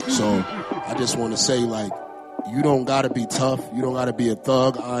So I just want to say, like, you don't got to be tough. You don't got to be a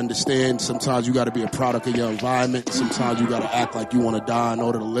thug. I understand sometimes you got to be a product of your environment. Sometimes you got to act like you want to die in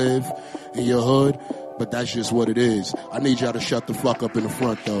order to live in your hood. But that's just what it is. I need y'all to shut the fuck up in the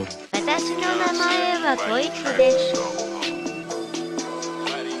front, though. 私の名前はこいつです。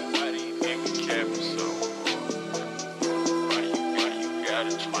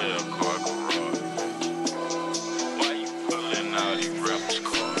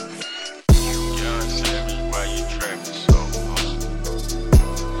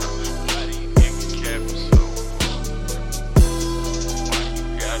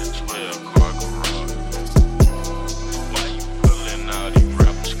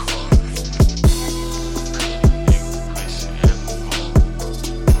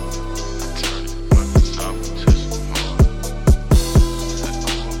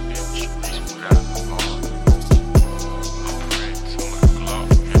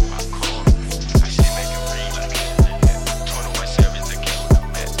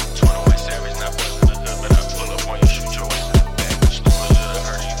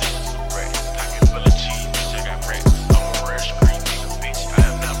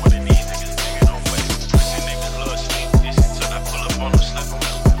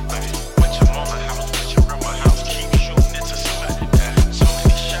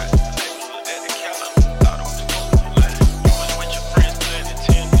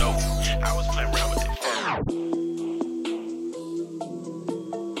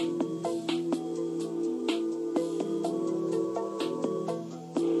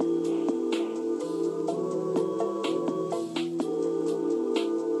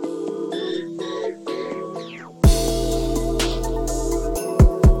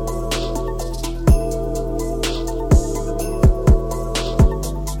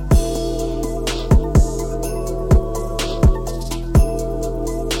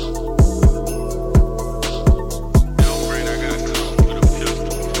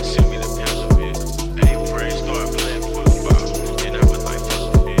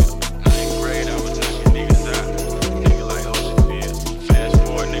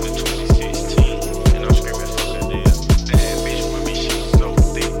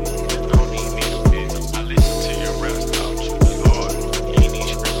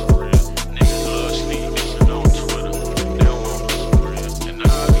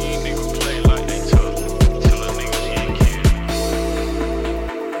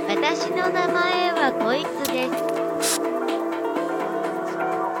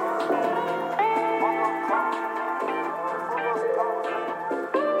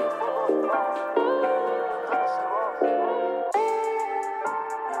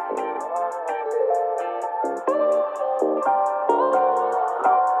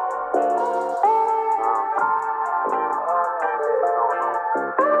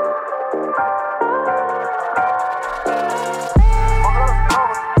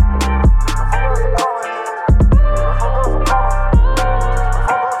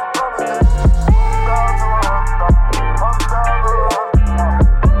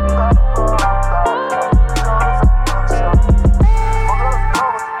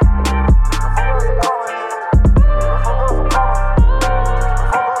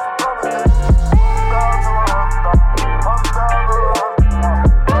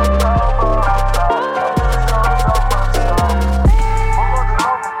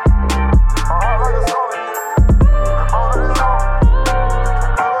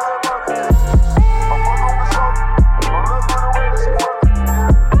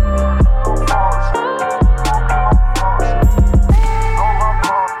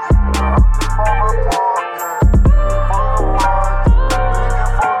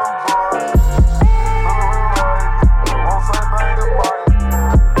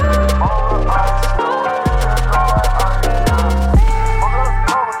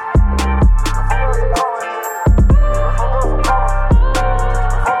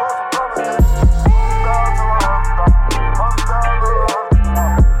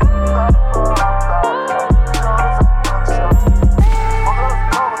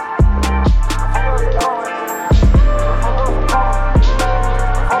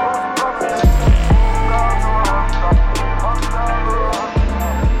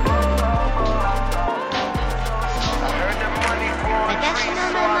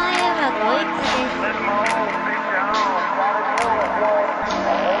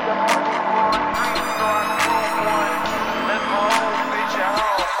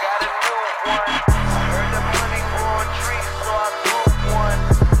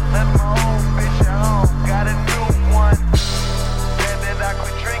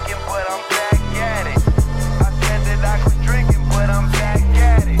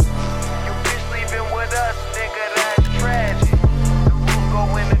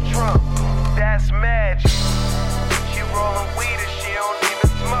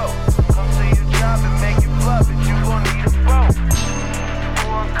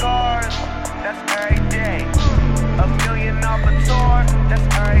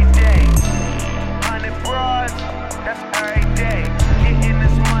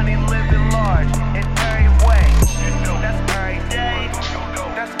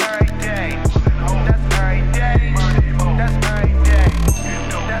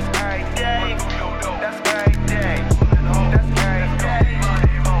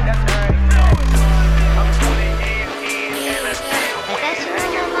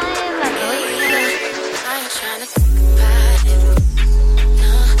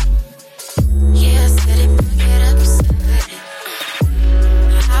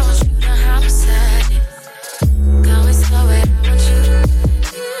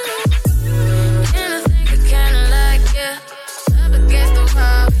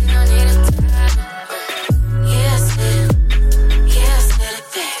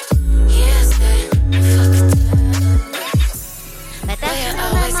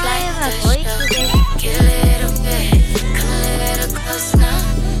ドイツです。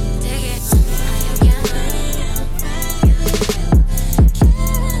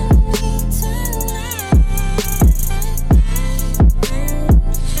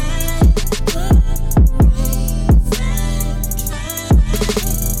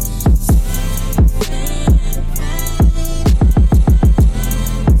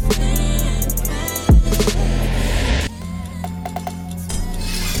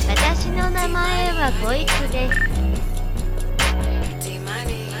私の名前はこいつです。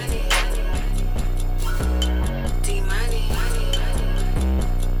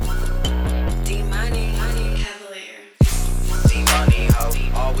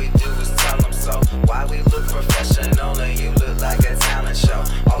All we do is tell them so. Why we look professional and you look like a talent show.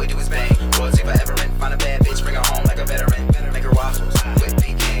 All we do is bang, royalty forever and find a bad bitch, bring her home like a veteran. Make her waffles with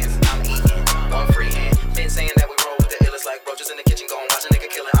pecans, I'm eating one free hand. Been saying that we roll with the illest like roaches in the kitchen, gon' watch a nigga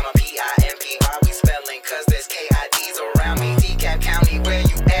killin'. I'm a PIMP, why we spellin'? Cause there's KIDs around me. DeKalb County, where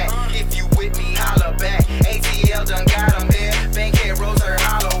you at? If you with me, holla back. ATL done got them there. Bankhead rose her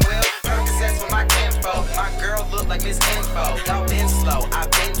hollow well. Percocets for my kinfolk. My girl look like Miss Info. Y'all been slow,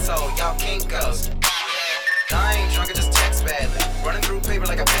 I've been told. Y'all kinkos. I ain't drunk, I just text badly. Running through paper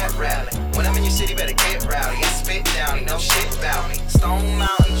like a pet rally. When I'm in your city, better get rowdy. I spit down, ain't no shit about me. Stone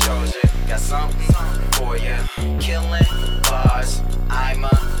Mountain, Georgia, got something for ya. Killing bars, I'm a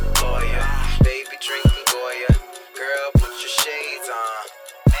lawyer. Baby drinking Goya. Girl, put your shades on.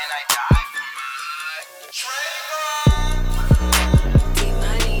 And I die for my Trayvon.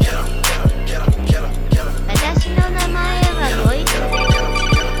私の名前はこいつです。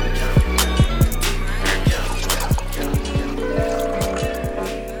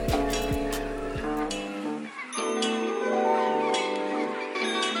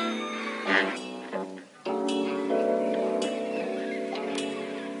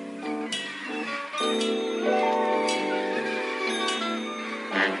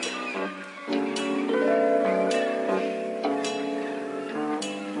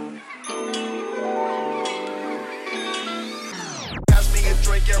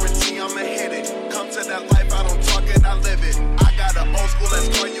Guarantee I'ma hit it. Come to that life, I don't talk it, I live it. I got an old school that's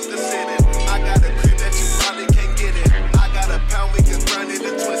car you can sit in. I got a crib that you probably can't get it. I got a pound, we can grind it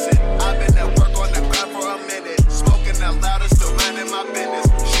and twist it. I've been at work on the grind for a minute. Smoking out loud and still minding my business.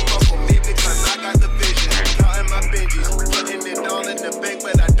 She fuck with me because I got the vision. Counting my Benjis, putting it all in the bank,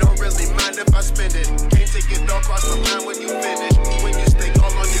 but I don't really mind if I spend it. Can't take it all across the line when you finish. When you stay all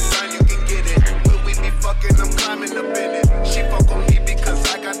on your grind, you can get it. When we be fucking, I'm climbing up in it. She fuck with me because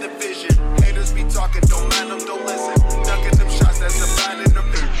I got the vision. Haters be talking, don't mind them, don't listen. Ducking them shots, that's a bind in the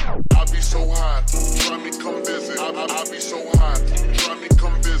vision. I be so high, try me come visit. I be so high, try me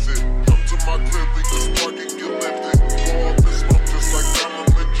come visit. Come to my crib, we can spark and get lifted. Go up and smoke just like I'm a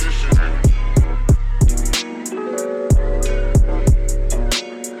magician.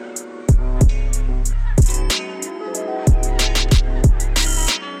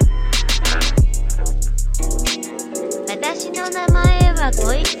私の名前は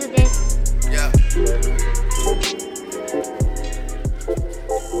こいつです。Yeah.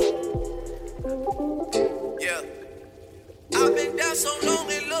 Yeah. I've been down so long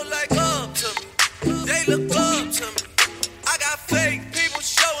it look like up to me. They look up to me. I got fake people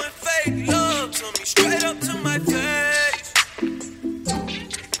showing fake love to me. Straight up to my face.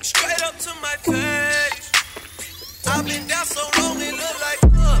 Straight up to my face. I've been down so long it look like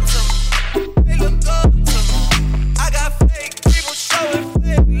up to me. They look up to me. I got fake people showing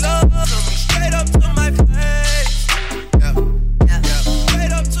fake love to me. Straight up to my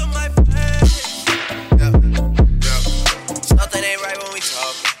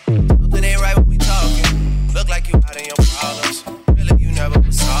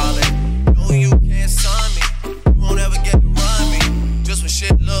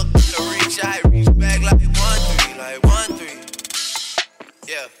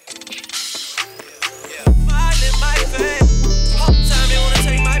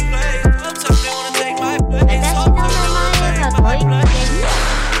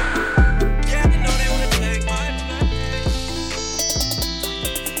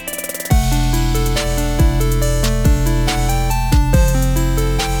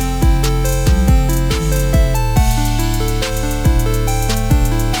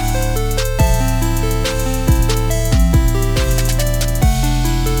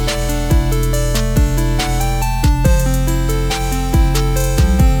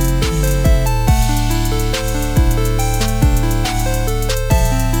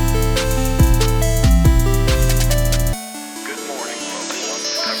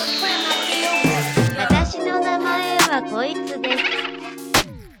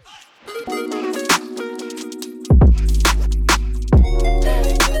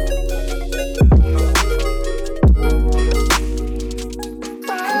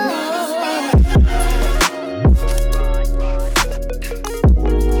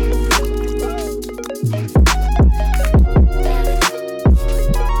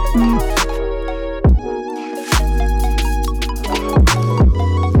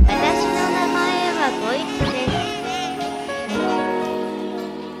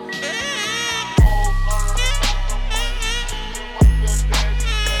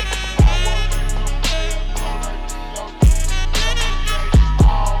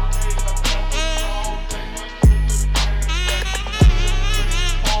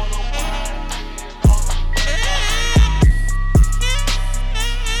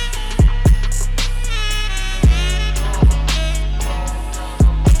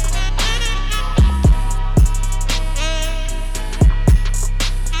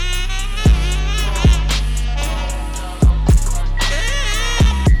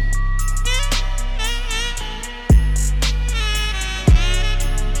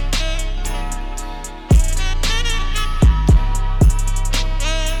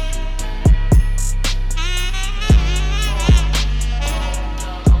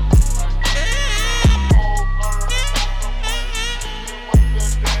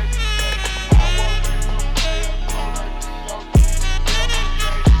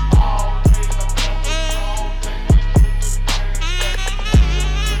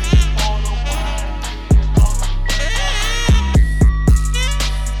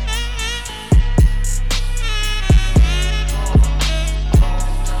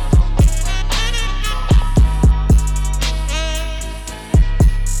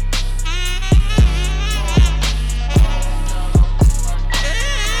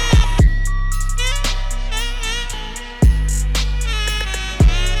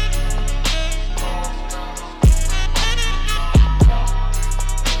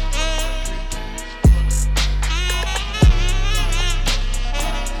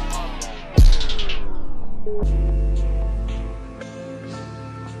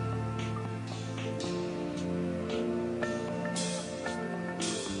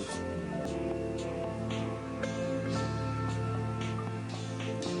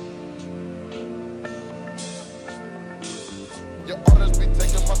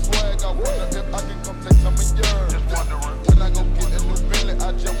swag, I wonder if I can come take some of yours. Just wondering. When I go get a new Bentley,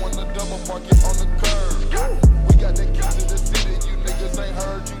 I just wanna double park it on the curb. We got the key to the city, you niggas ain't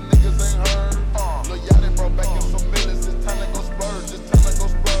heard, you niggas ain't heard. Lil' Yachty brought back in some millions, it's time to go splurge, it's time to go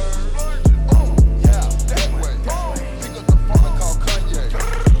splurge. Yeah, that way. Pick up the phone and call Kanye.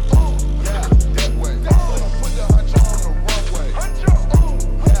 Yeah, that way. So don't put the hunch on the runway.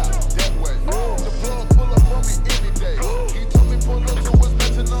 Yeah, that way. The plug pull up on me any day. He told me pull up to his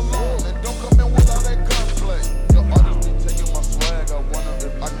mansion alone and don't come in without that gunplay. Your artists be taking my swag, I wonder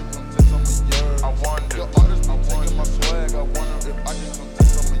if I can come take some of yours. I wonder. Your artists be taking my swag, I wonder if I can come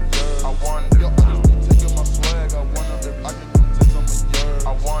take some of yours. I wonder. Your artists be taking my swag, I wonder if I can come take some of yours.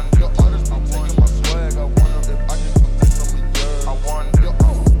 I wonder. Your artists be taking my swag, I wonder if I can come take some of yours. I wonder.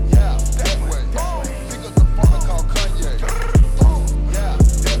 Yeah, that way. Pick up the phone and call Kanye. Yeah,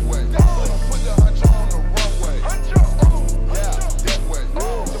 that way. So don't put the hunch on the runway. Yeah, that way.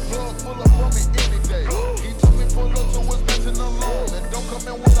 The plug pull up on me any day. He told me pull up to his mansion alone and don't come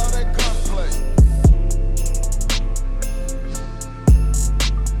in without that gunplay. "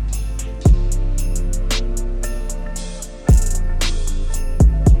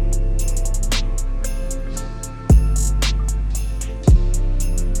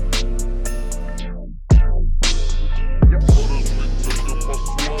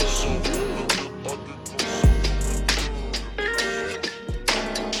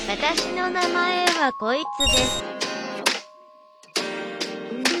私の名前はこいつです」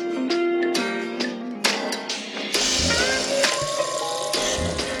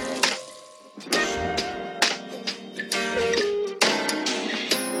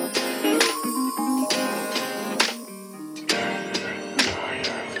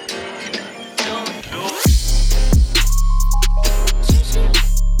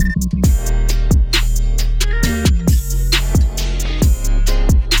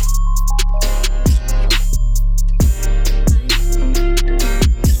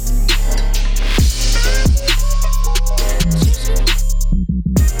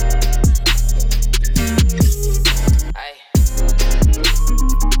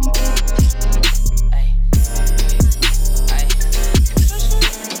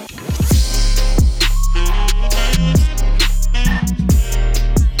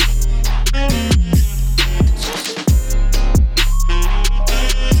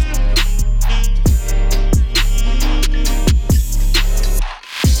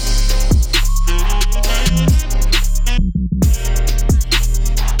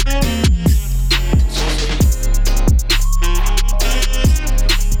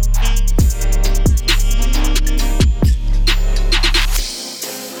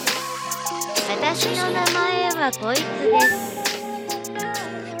私の名前はこいつです。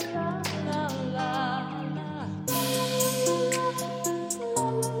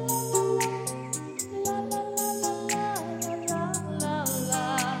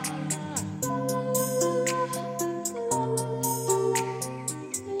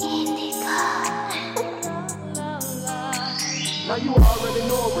Now you already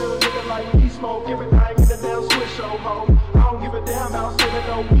know a real nigga like me smoke everything in the damn switch show, ho. I don't give a damn about selling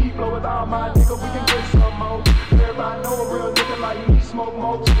no weed, blow with all my nigga, we can get some more. Everybody know a real nigga like me smoke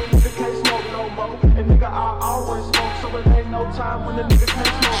more, till the nigga can't smoke no more. And nigga, I always smoke, so it ain't no time when the nigga can't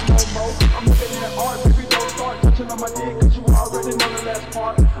smoke no more. I'm looking at art, baby, don't start touching on my dick, cause you already know the last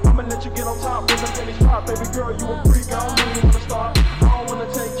part. I'ma let you get on top when the pennies drop, baby girl, you a freak, I don't really wanna start. I don't wanna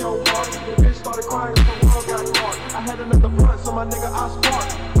take your part, the bitch started crying, so the world got caught. I had another blunt, so my nigga, I spark.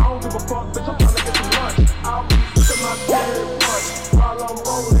 I don't give a fuck, bitch, I'm tryna get some lunch. I'll be sipping my dead punch while I'm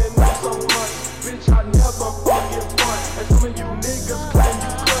rolling up some lunch. Bitch, I never fucking front. And some of you niggas claim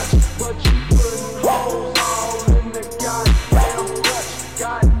you clutch, but you putting holes all in the goddamn clutch.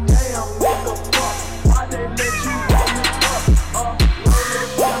 Goddamn, nigga, fuck. Why they let you roll me up? Loaded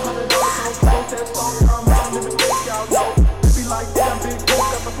with $100 on clothes, that song come on, let me take y'all know. It be like damn big bitch,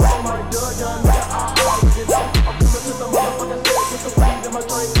 that's a phone like duh, young nigga, I already know. I'm coming to the motherfucking set with the weed in my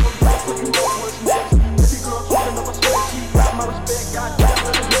drink, come back so you know what's next. Baby girl talking up a sweat, she got my respect, goddamn,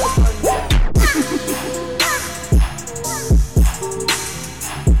 let me know her neck.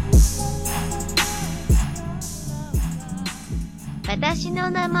私の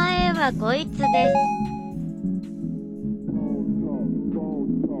名前はこいつです。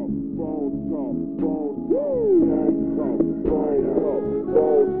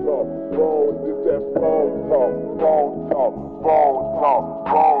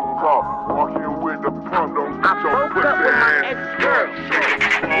Walking with the pump, don't get your pussy ass.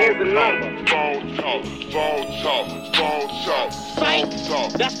 Here's the number. Phone talk, phone talk, phone talk, phone talk.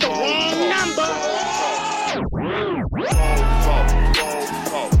 That's the wrong number. Phone talk, phone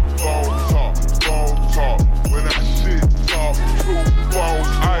talk, phone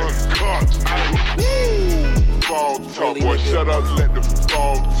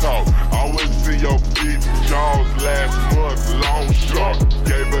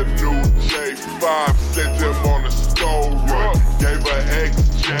 5, set them on the stove run. Gave her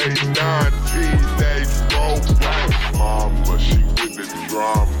XJ9 teenage road white. Mama, she with the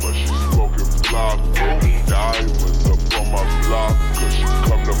drama, she smoking block. Diamonds up on my block, cause she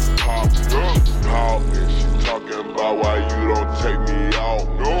come to pop. Pop, and she talking about why you don't take me out.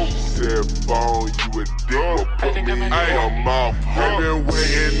 She said, phone, you a dick, but put me in your mouth. I've been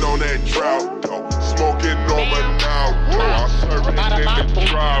waiting on that drought, though. Smoking on my now, I serve it in the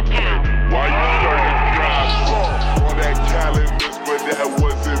driveway. Why you serving drive? On that calendar, but that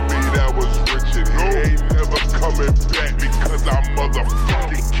wasn't me, that was Richard. He ain't never coming back because I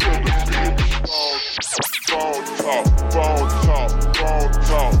motherfucking killed him. Phone talk, phone talk, phone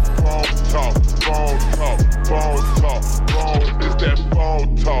talk, phone talk, phone talk, phone talk, phone. It's that phone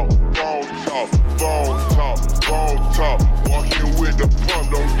talk, phone talk, phone talk, phone talk. Walking with the pump,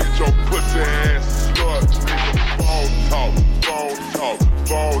 don't get your pussy ass slut. Phone talk, phone talk,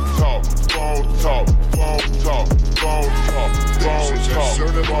 phone talk, phone talk, phone talk, phone talk, phone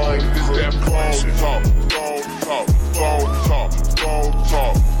talk. It's that phone talk, phone talk, phone talk, phone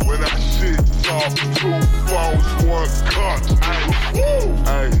talk. When I shit talk, 2 phones, 1 cut.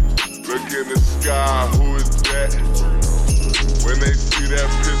 Ay, look in the sky, who is that? When they see that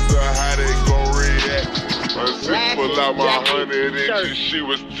pistol, how they gon' react? Unzip pull out my 100 inches, she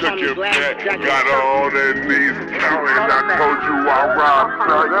was took it back. Got her on her knees, counting. I told you I robbed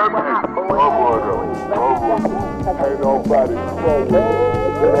her. Ain't nobody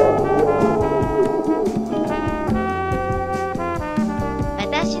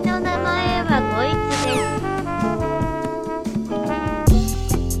私の名前はこいつです。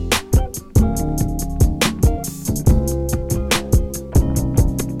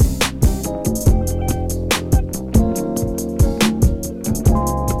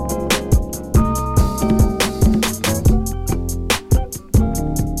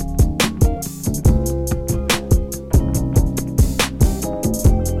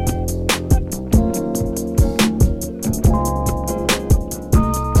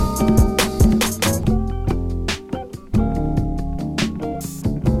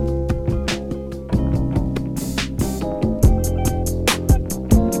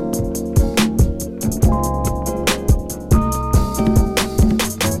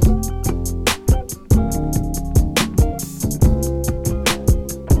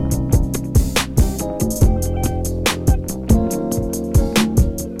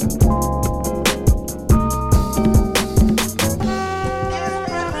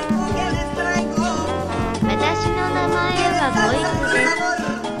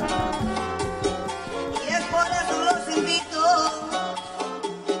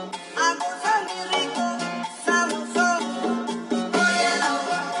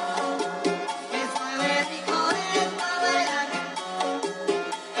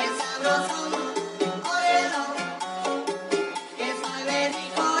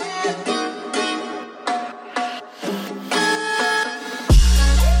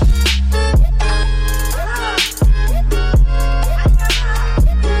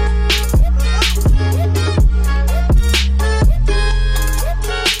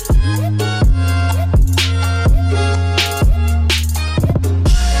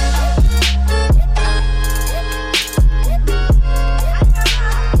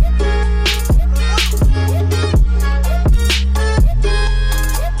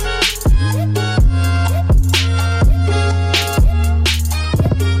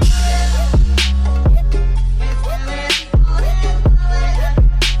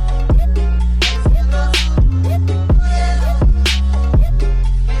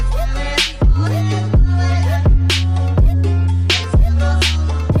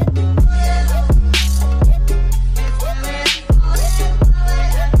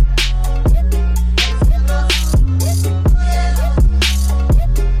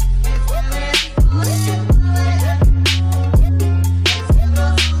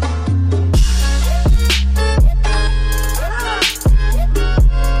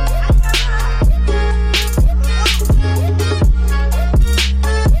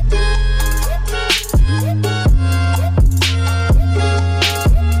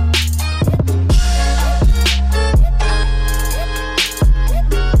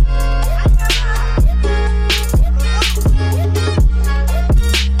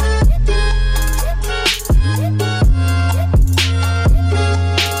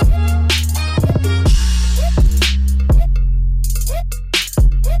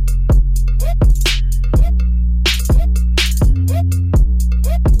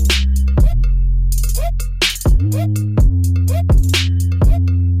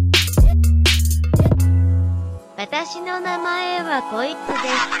私の名前はこいつで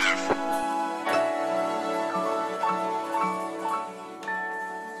す。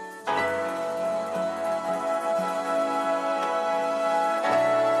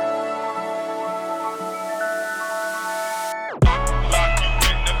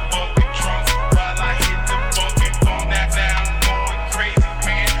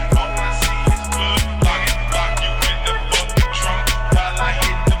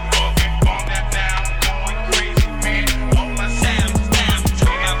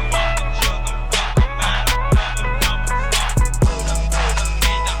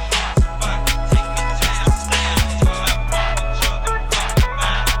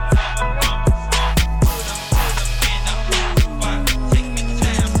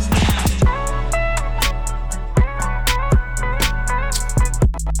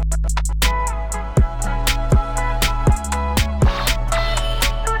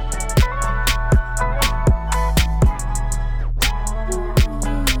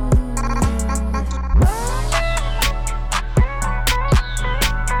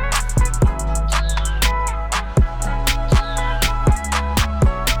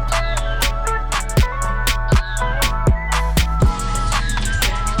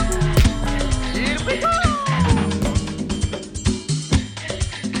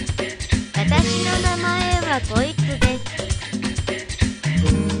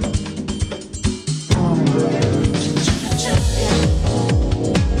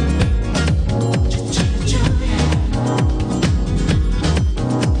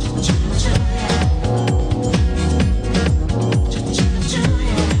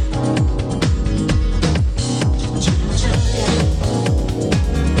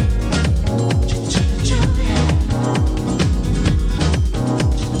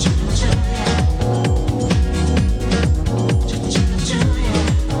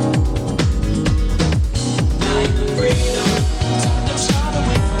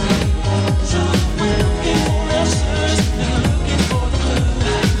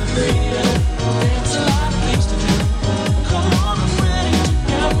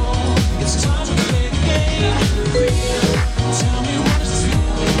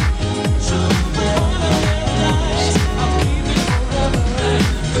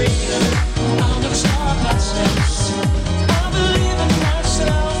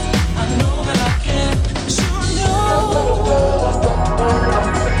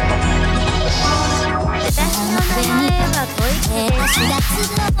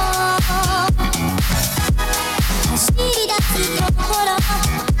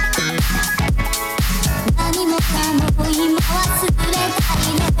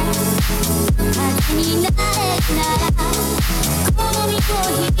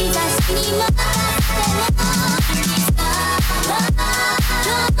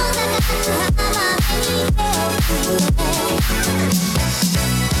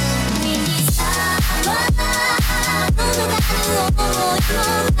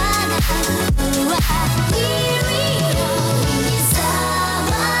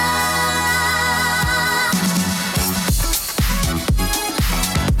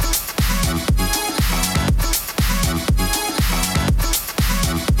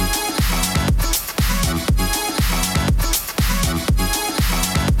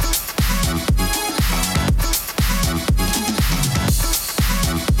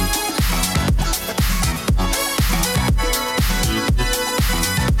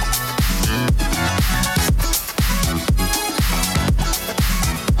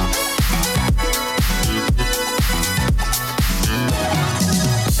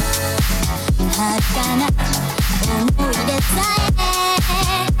かな思い出さ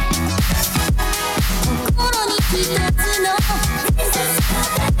え心に一つの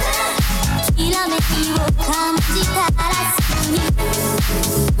きらめきを感じたらすぐに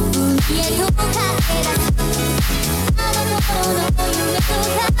海へと駆け出すあの頃の夢と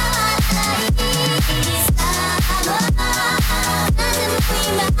変わらないさあ風も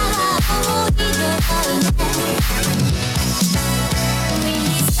今思い出るね海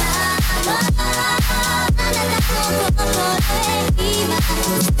さああなたの心で今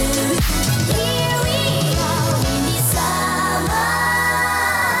Here we go in the summer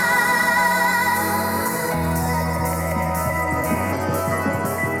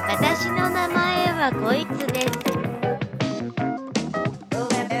私の名前はこいつです。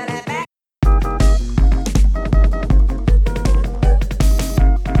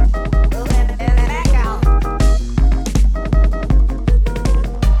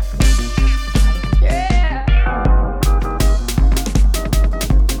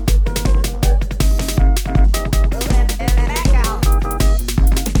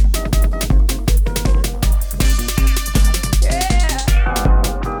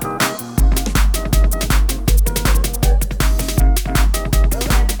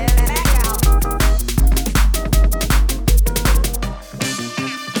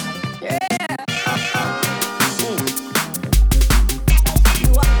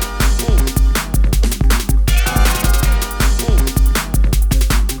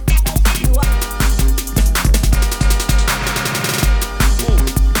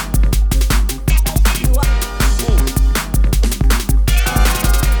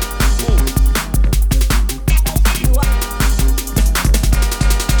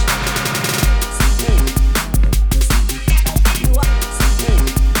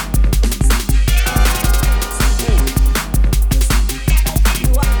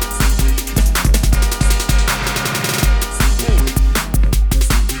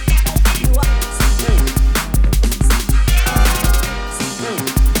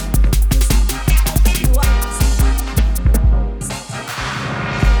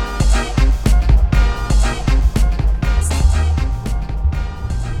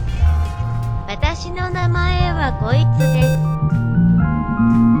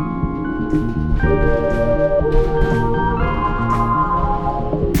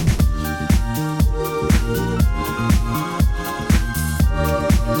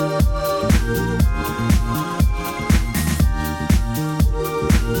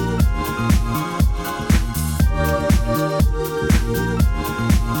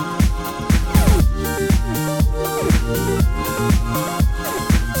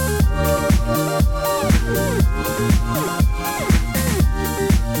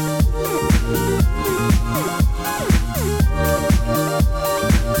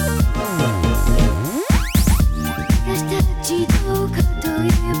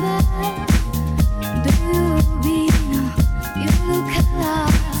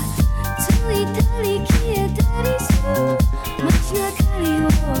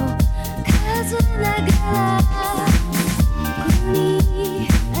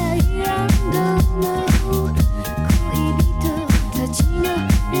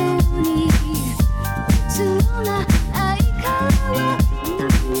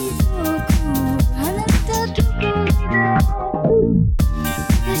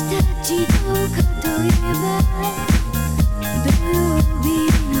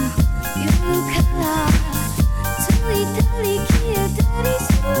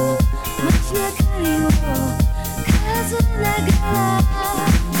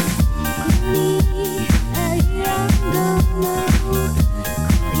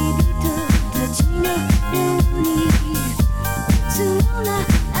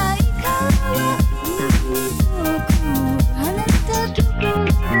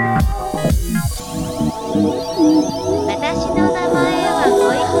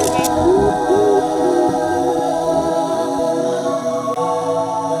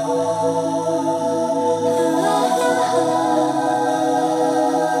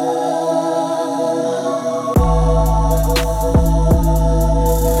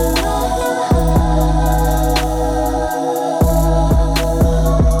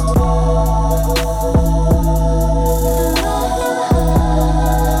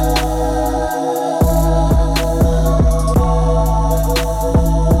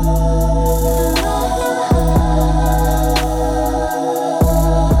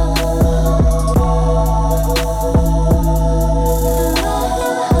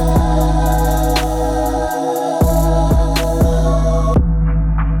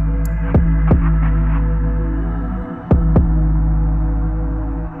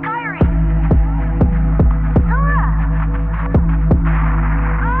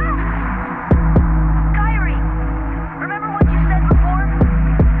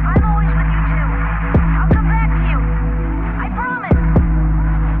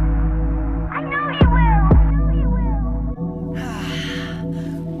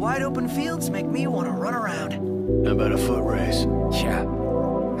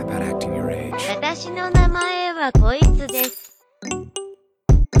はこいつです。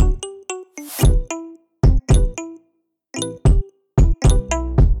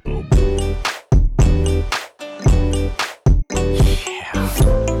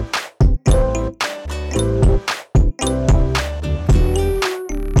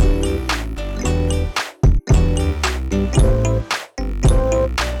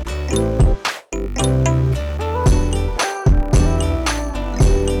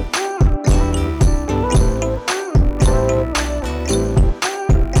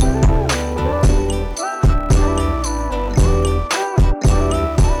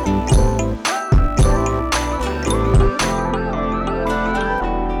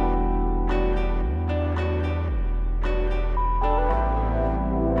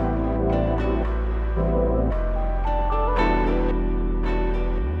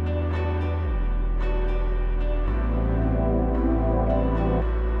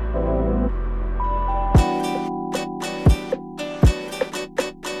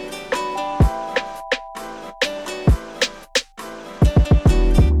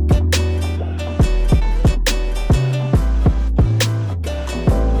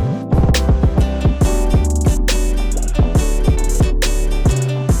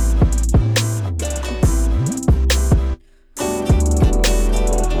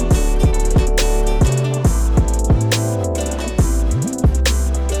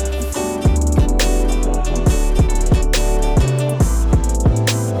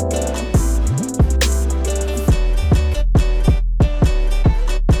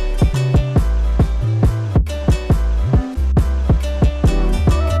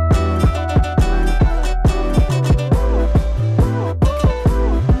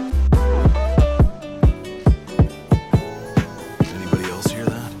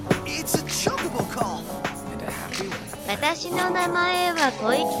私の名前は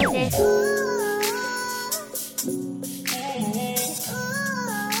こいつです。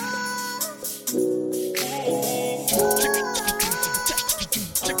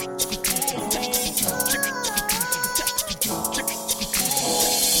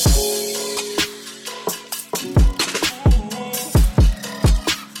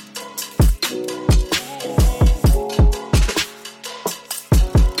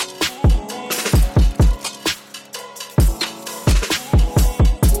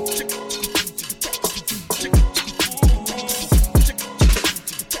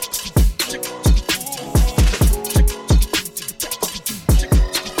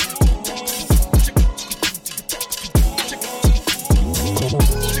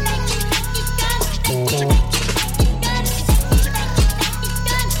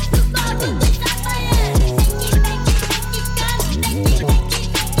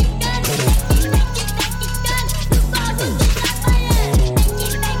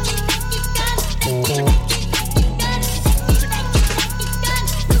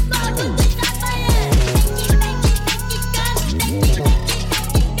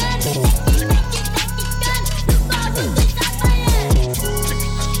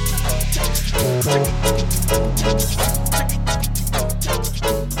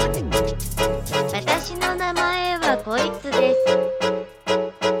私の名前はこいつです。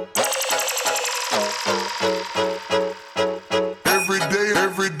Every day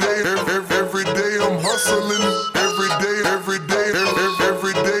I'm hustling. Every day I'm hustling. Every day I'm hustling.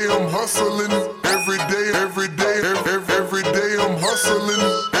 Every day I'm hustling. Every day I'm hustling.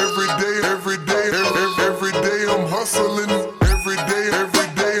 Every day I'm hustling. Every day I'm hustling. Every day I'm hustling. Every day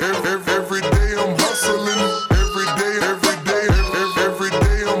I'm hustling. Every day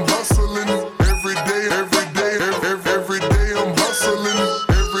I'm hustling. Every day I'm hustling.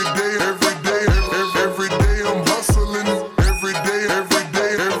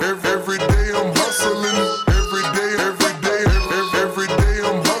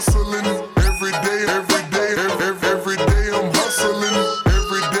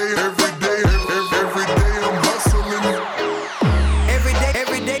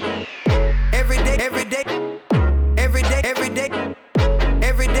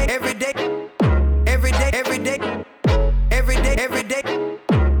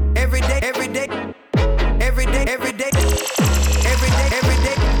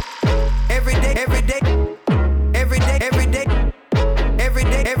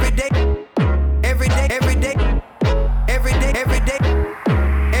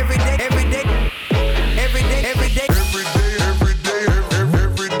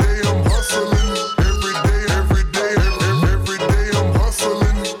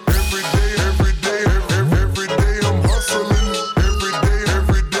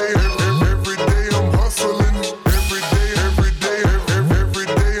 Every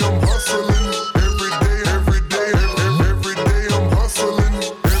day I'm hustling. Every day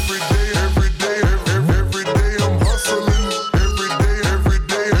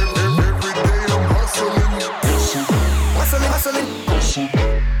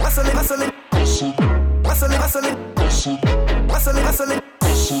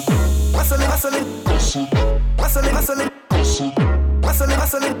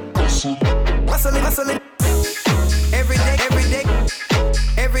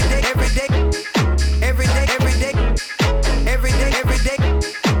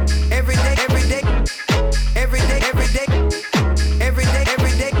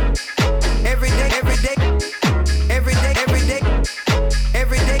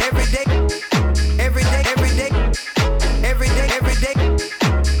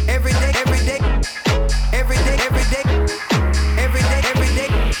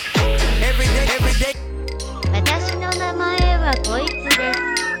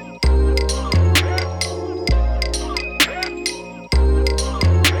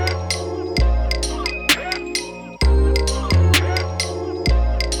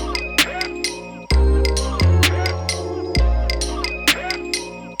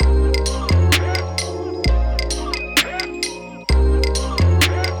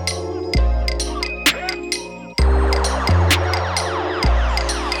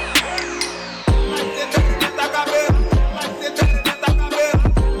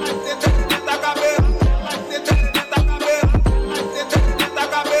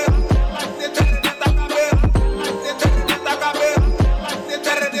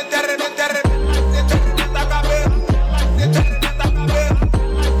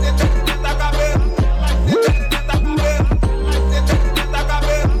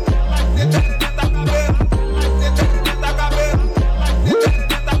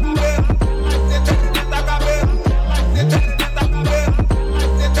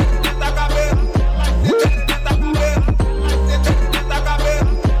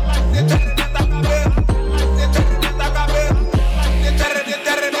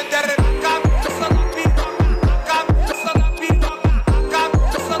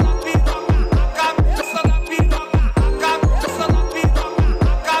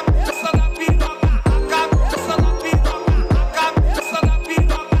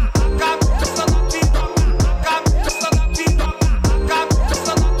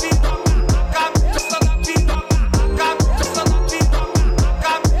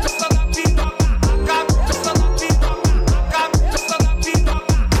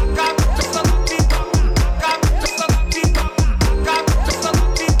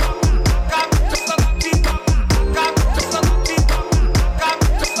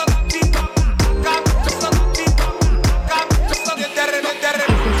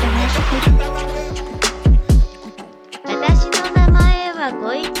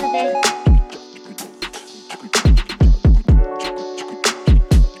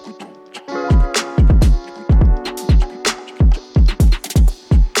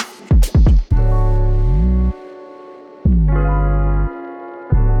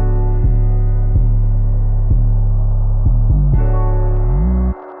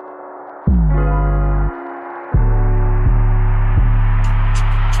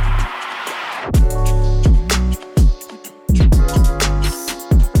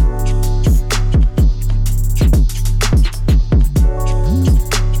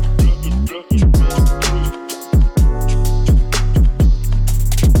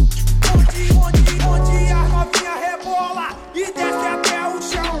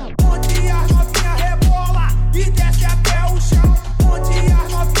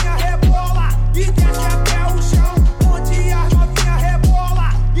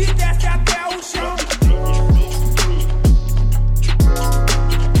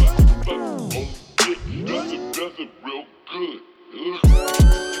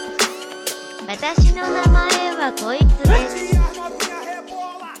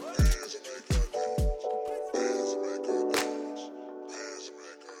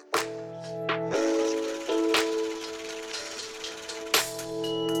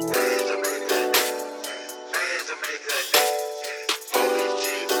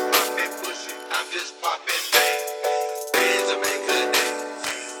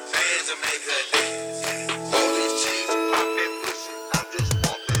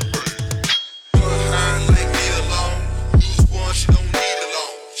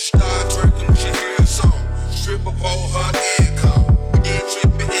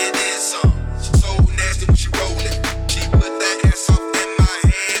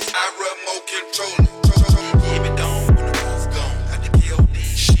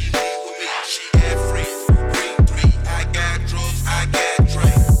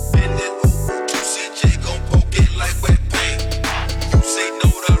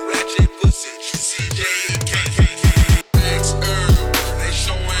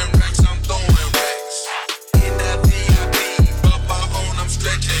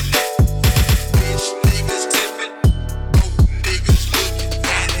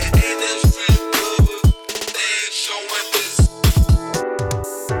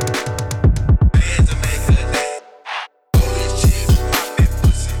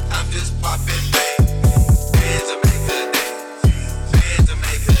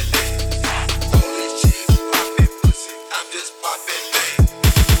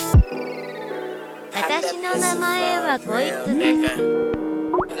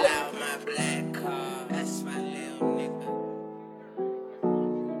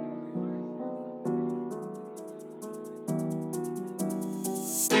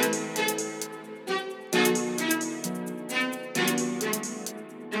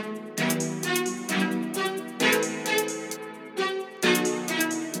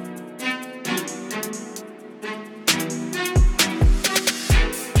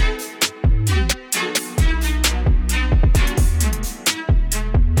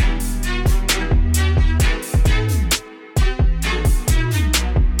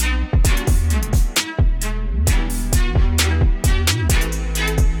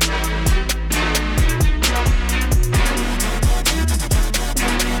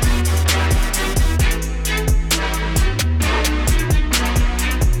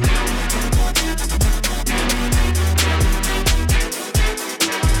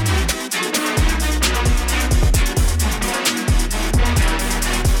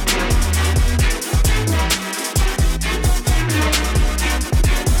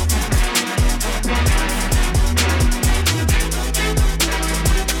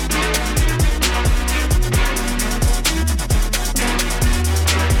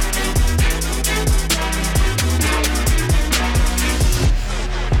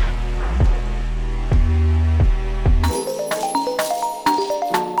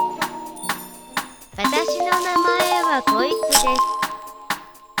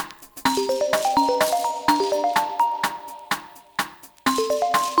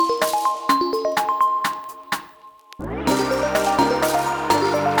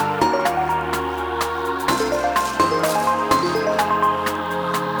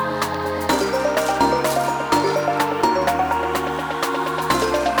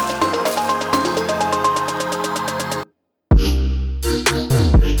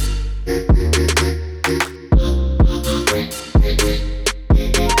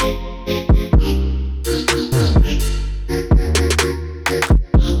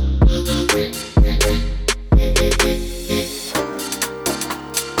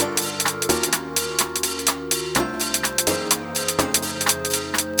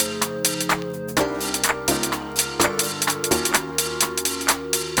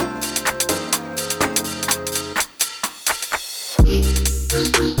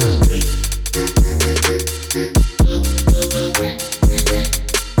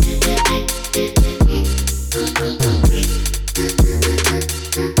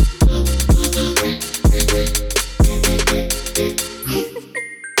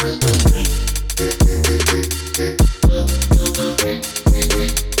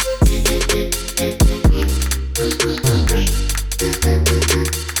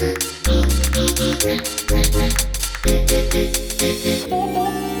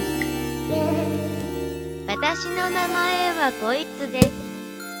の名前はこいつです。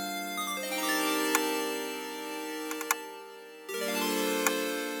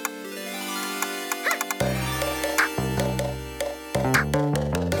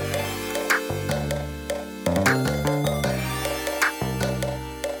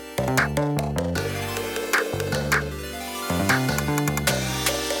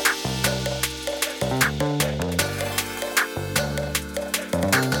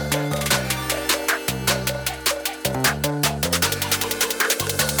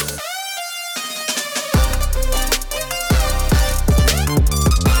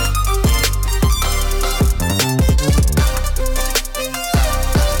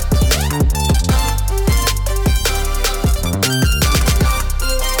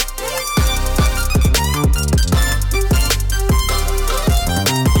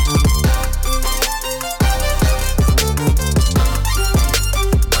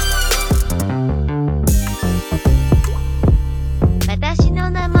私の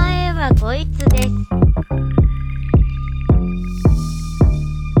名前はこいつです。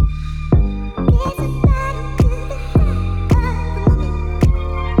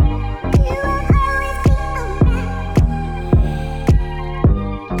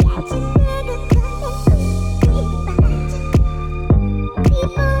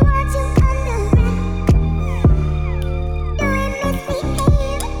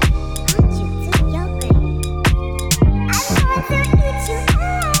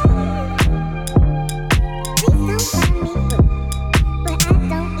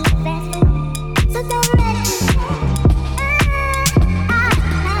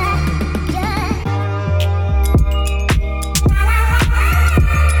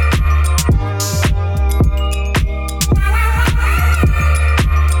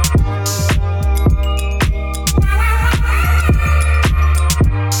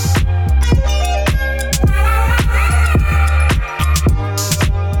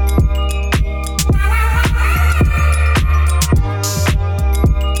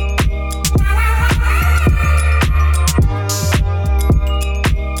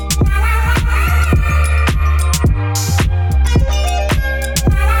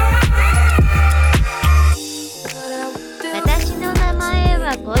私の名前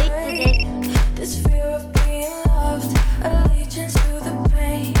はこいつです。 This fear of being loved, allegiance to the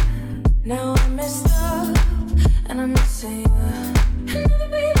pain. Now I'm messed up, and I'm missing you. I'll never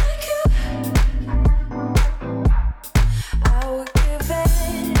be like you. I would give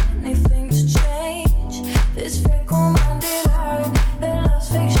anything to change this fickle-minded heart that loves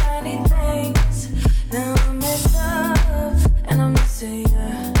fake shiny things. Now I'm messed up, and I'm missing you.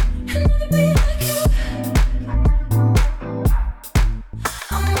 I'll never be like you.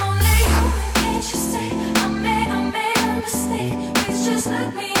 I'm only human, can't you see? I made a mistake. Please just look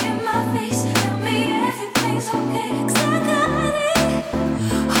me in my face. Tell me everything's okay. 'Cause I got it.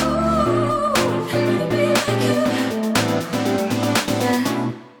 Ooh, I'll never be like you. Yeah.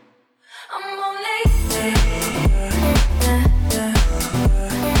 I'm only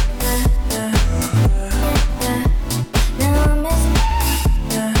now I'm missing.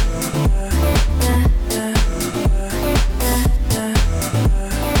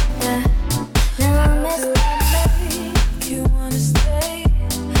 Now I'm missing. Make you wanna stay?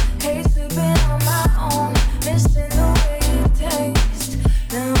 Hate sleeping on my own, missing the way you taste.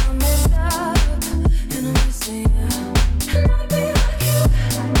 Now I'm messed up, and I'm missing you. I'll never be like you.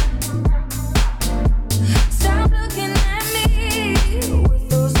 Stop looking at me with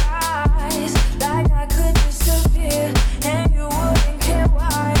those eyes, like I could disappear and you wouldn't care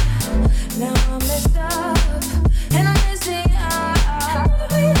why. Now I'm messed up, and I'm missing you. I'll never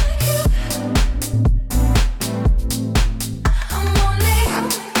be like you. I'm only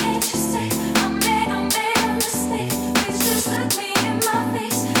human, can't you see? I made a mistake. Please just look me in my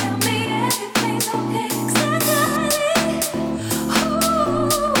face. Tell me everything's okay. 'Cause I got it. Ooh,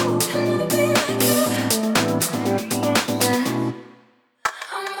 I'll never be like you. Yeah.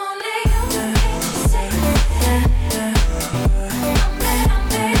 I'm only human, can't you see? Yeah. I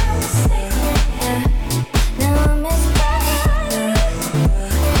made a mistake. Yeah. Now I'm messed up.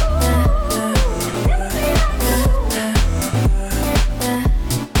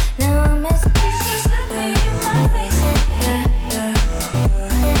 Now I'm messed up. Just look me in my face. Yeah.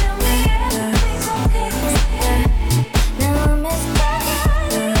 Tell me everything's okay. Yeah. Now I'm messed up.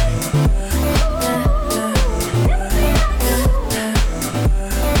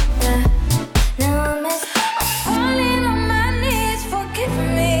 Now I'm messed up. I'm falling on my knees. Forgive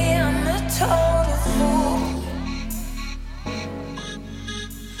me, I'm a total fool.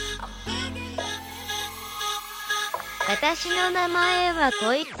 I'm begging. 私の名前は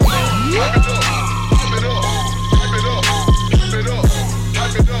こいつです。 Pump it up.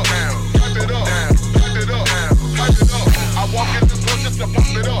 to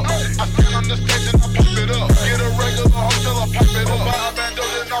pop it up. I stand on the stage and I pop it up. Get a regular hotel, I pop it up. Buy a bando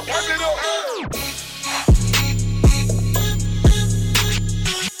and I pop it up.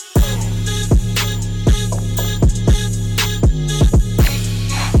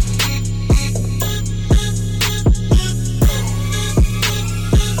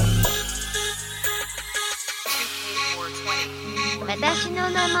 私の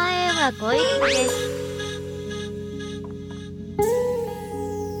名前はこいつです。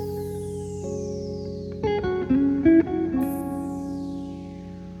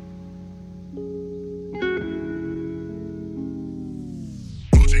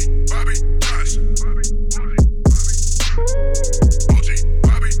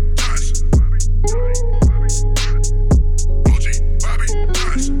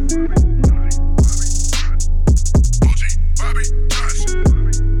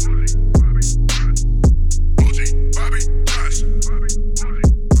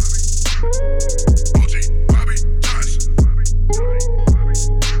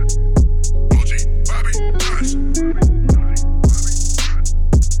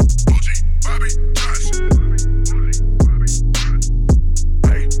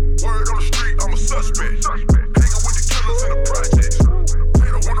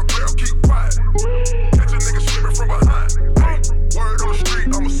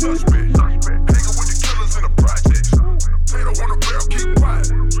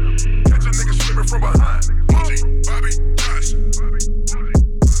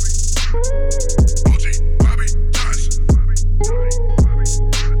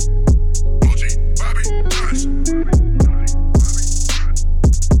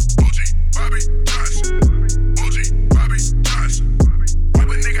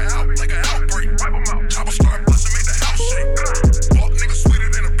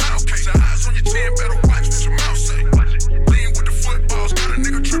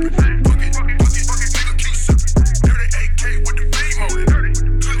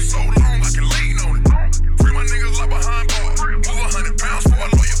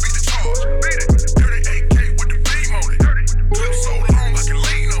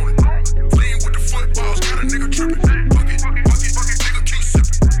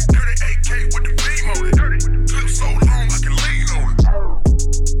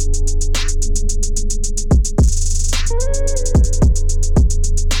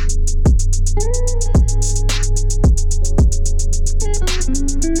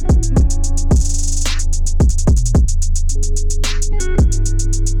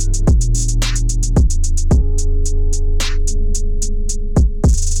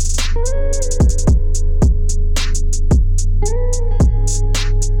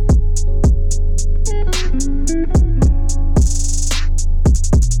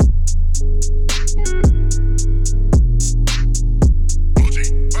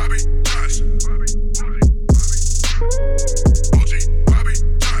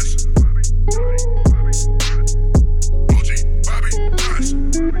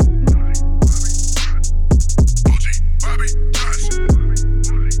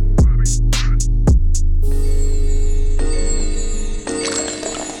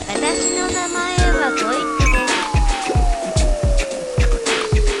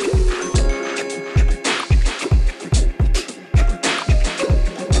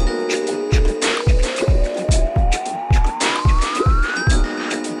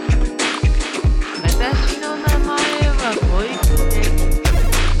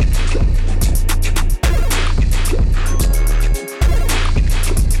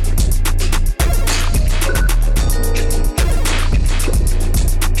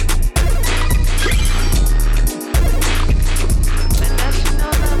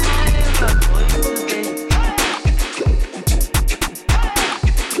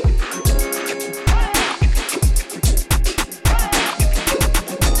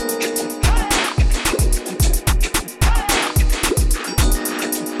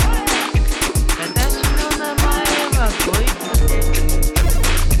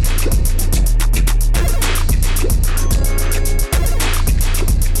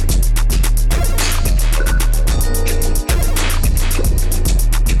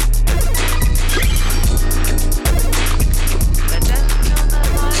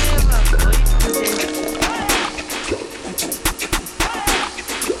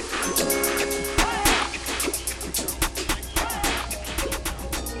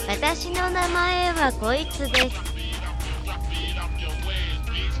私の名前はこいつです。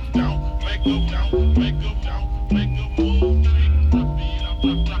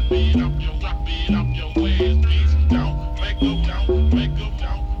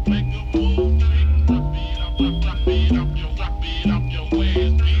Up your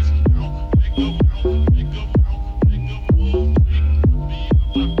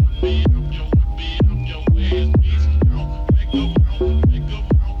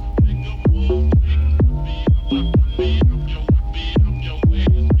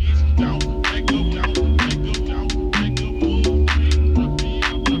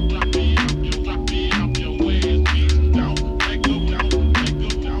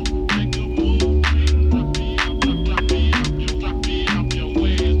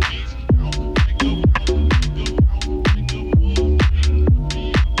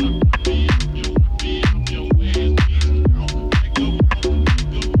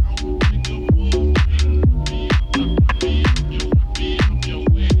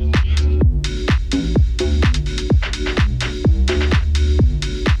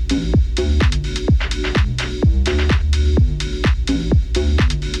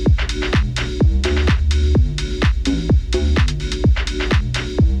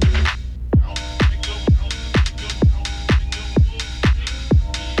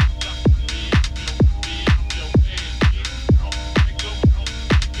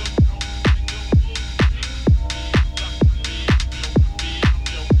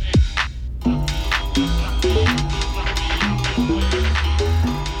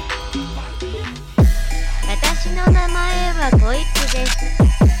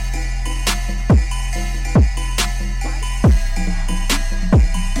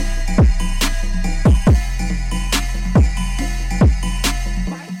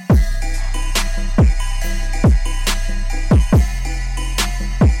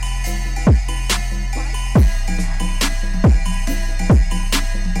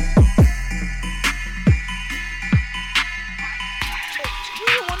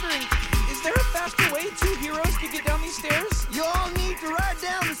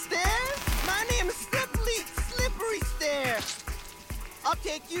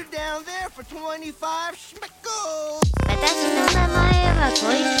you down there for 25 schmickles. 私の名前は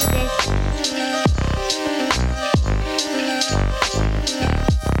こいつです。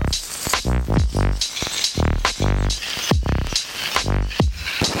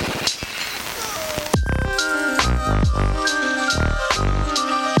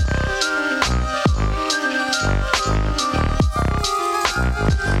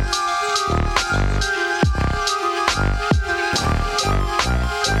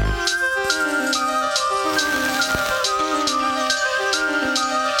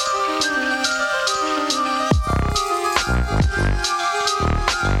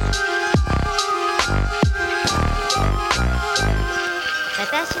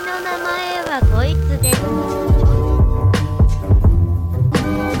私の名前はこいつです。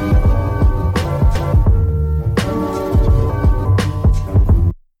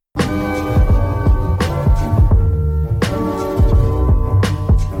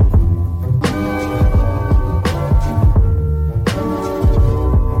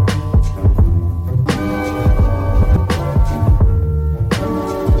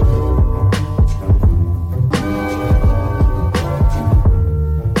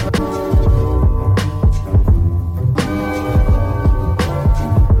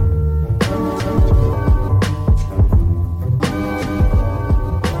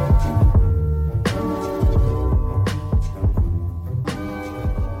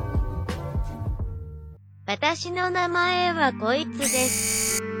私の名前はこいつで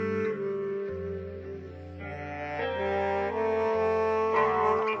す。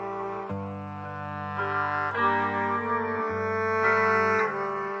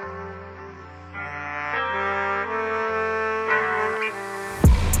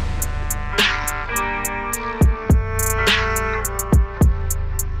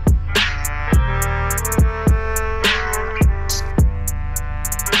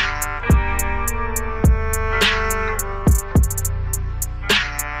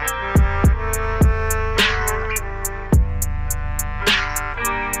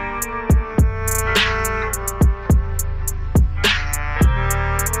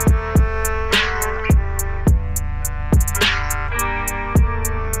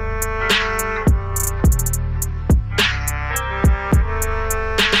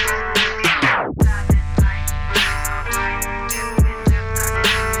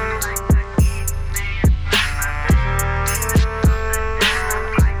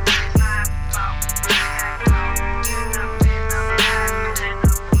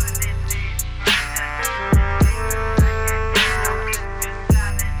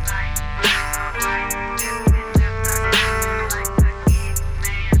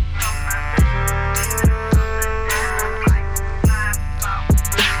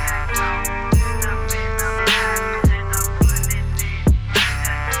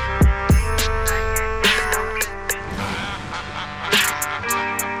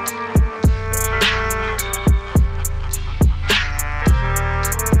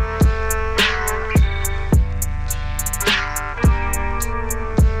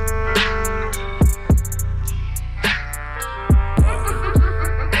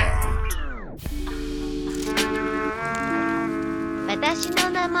私の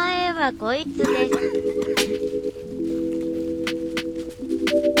名前はこいつです。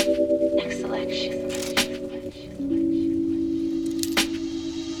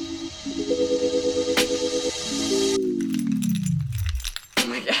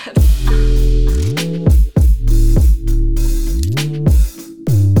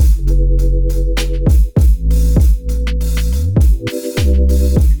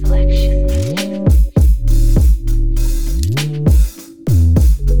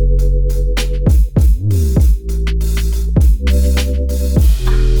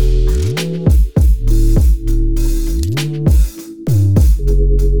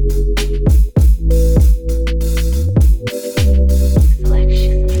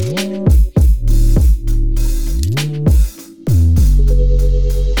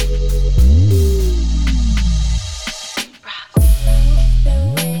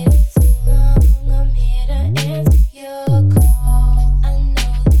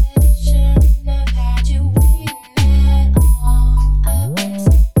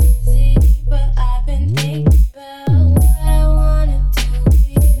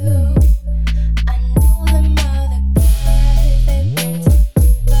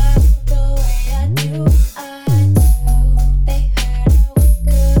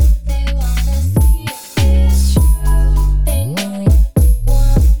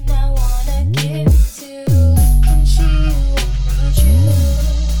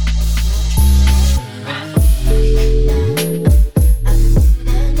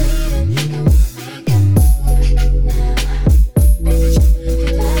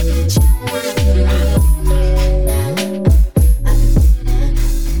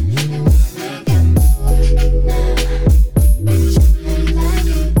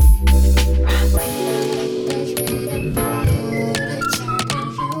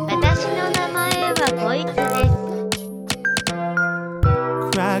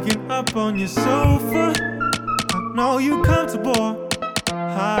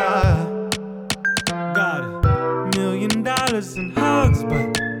kisses and hugs,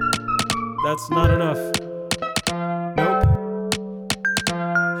 but that's not enough. Nope.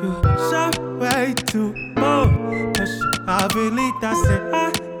 You shout way too much. Habilita se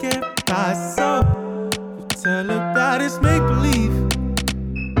a que pasó. Tell her that it's make believe.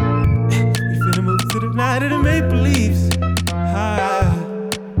 We finna move to the night of the make believes.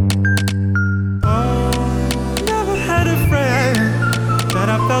 Oh, never had a friend that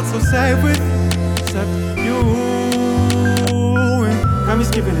I felt so safe with, except you. And got me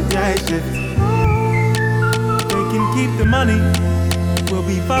skipping the day shift. They can keep the money. We'll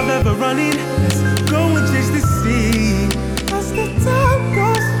be forever running. Let's go and chase the sea. As the time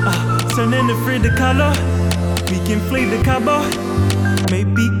goes, turning the free the color. We can flee the Cabo,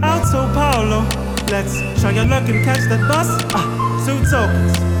 maybe out Sao Paulo. Let's try your luck and catch that bus. 2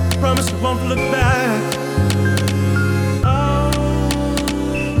 tokens, promise we won't look back.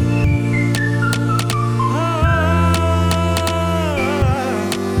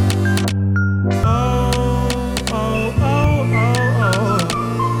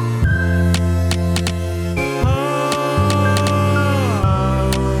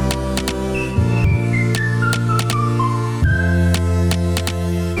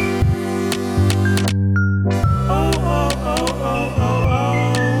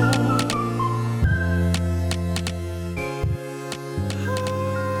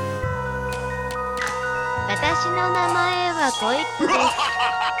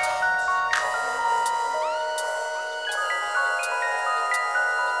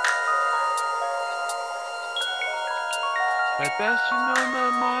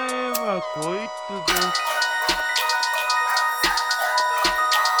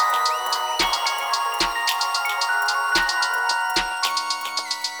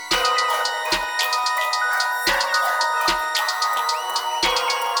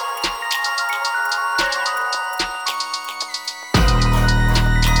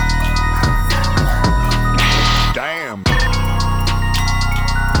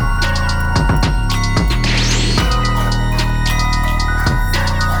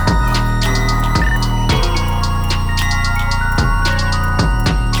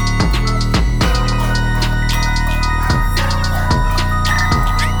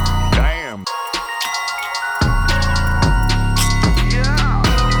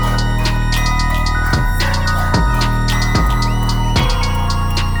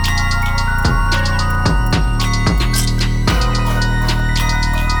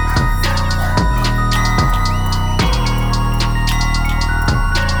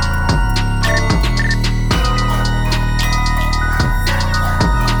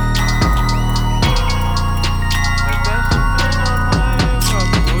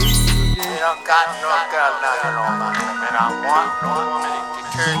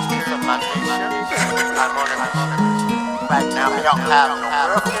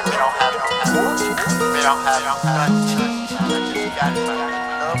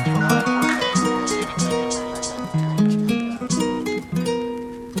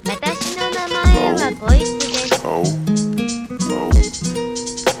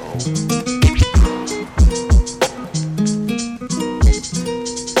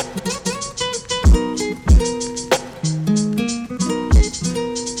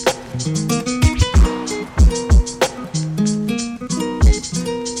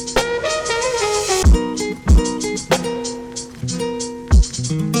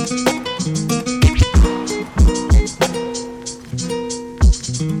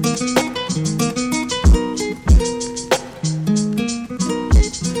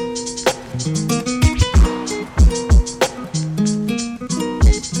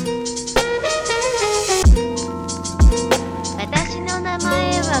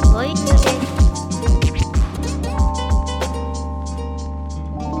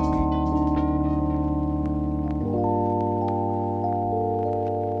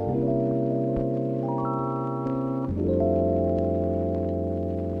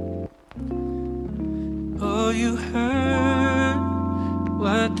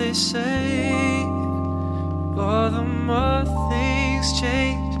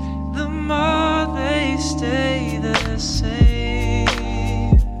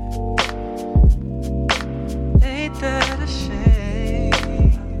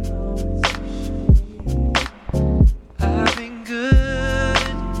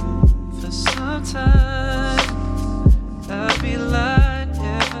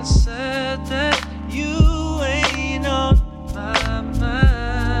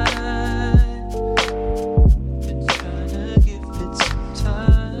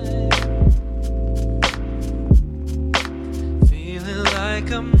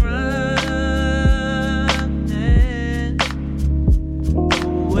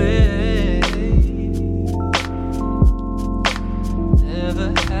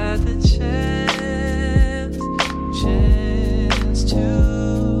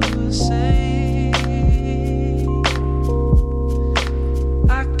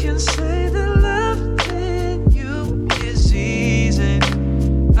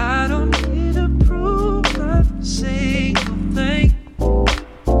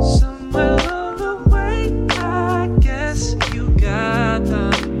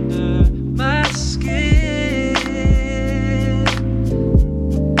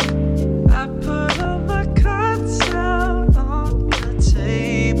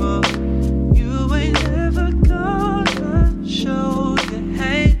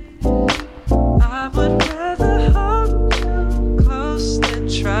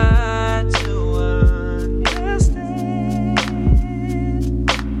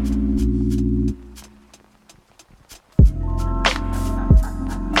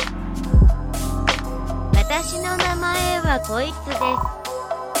 こいつです。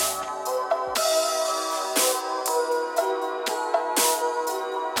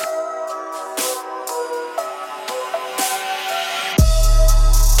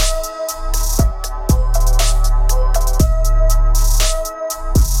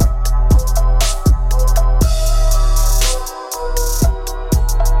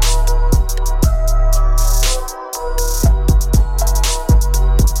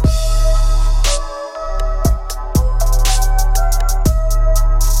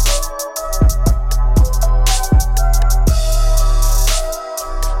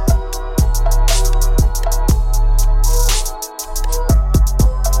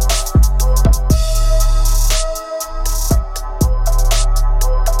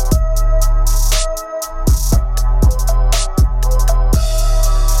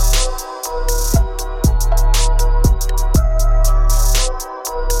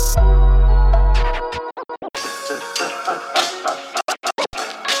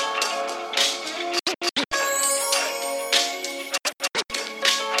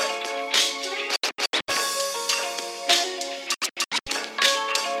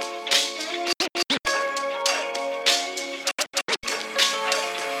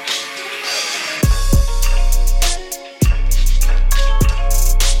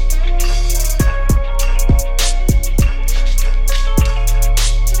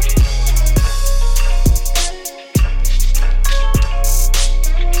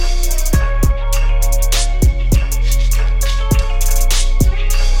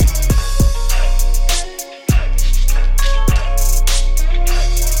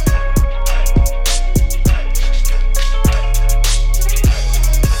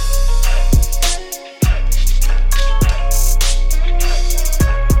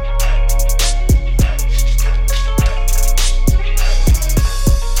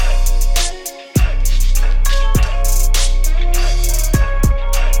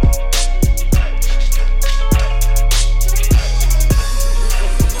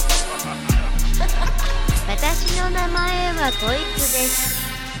私の名前はこいつです。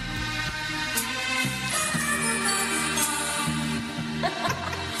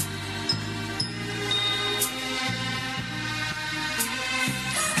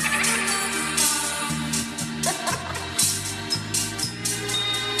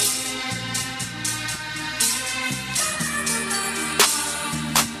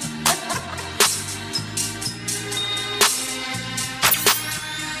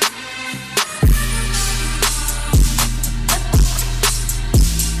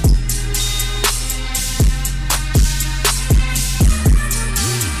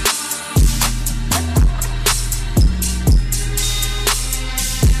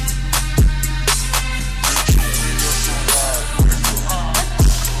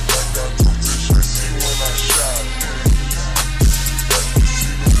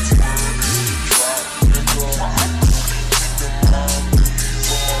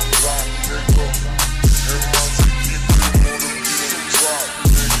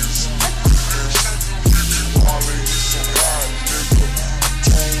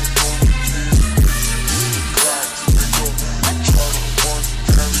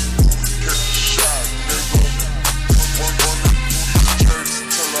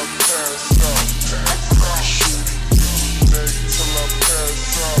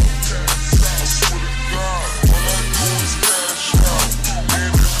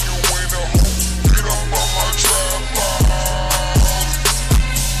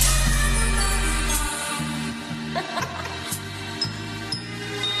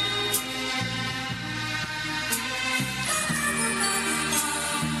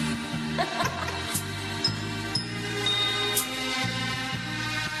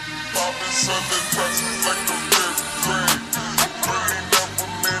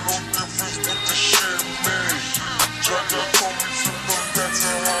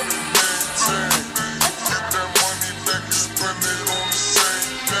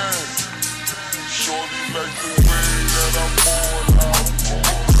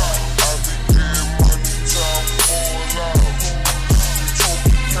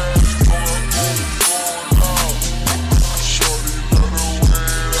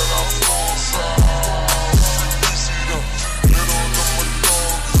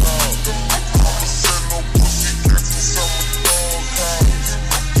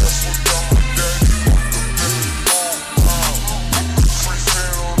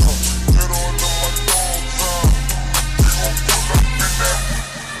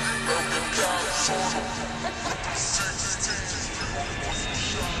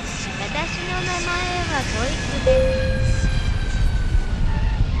私の名前はこいつです。